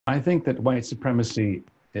I think that white supremacy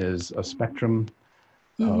is a spectrum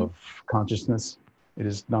Hmm. of consciousness. It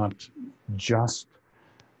is not just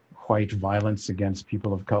white violence against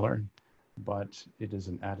people of color, but it is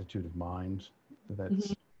an attitude of mind that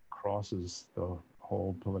Hmm. crosses the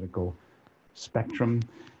whole political spectrum.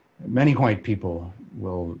 Many white people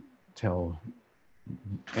will tell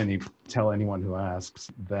tell anyone who asks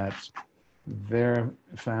that their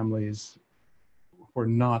families were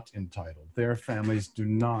not entitled. Their families do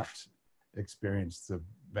not experience the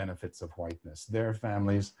benefits of whiteness. Their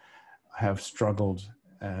families have struggled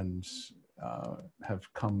and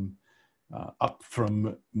have come up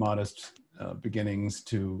from modest beginnings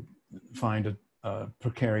to find a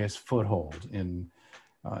precarious foothold in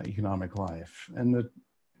economic life. And that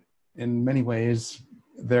in many ways,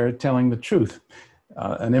 they're telling the truth.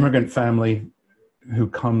 An immigrant family who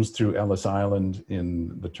comes through Ellis Island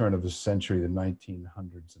in the turn of the century, the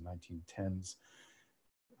 1900s and 1910s,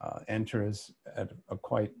 enters at a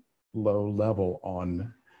quite low level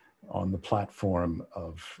on the platform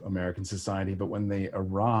of American society. But when they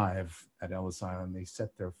arrive at Ellis Island, they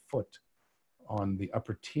set their foot on the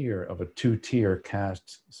upper tier of a two-tier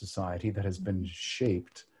caste society that has been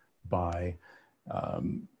shaped by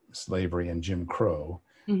slavery and Jim Crow.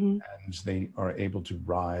 Hmm. And they are able to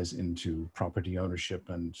rise into property ownership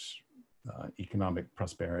and economic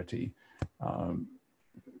prosperity um,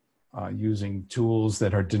 using tools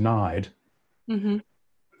that are denied Hmm.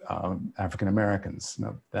 African Americans.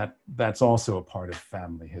 Now, that's also a part of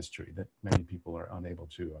family history that many people are unable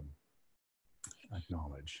to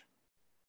acknowledge.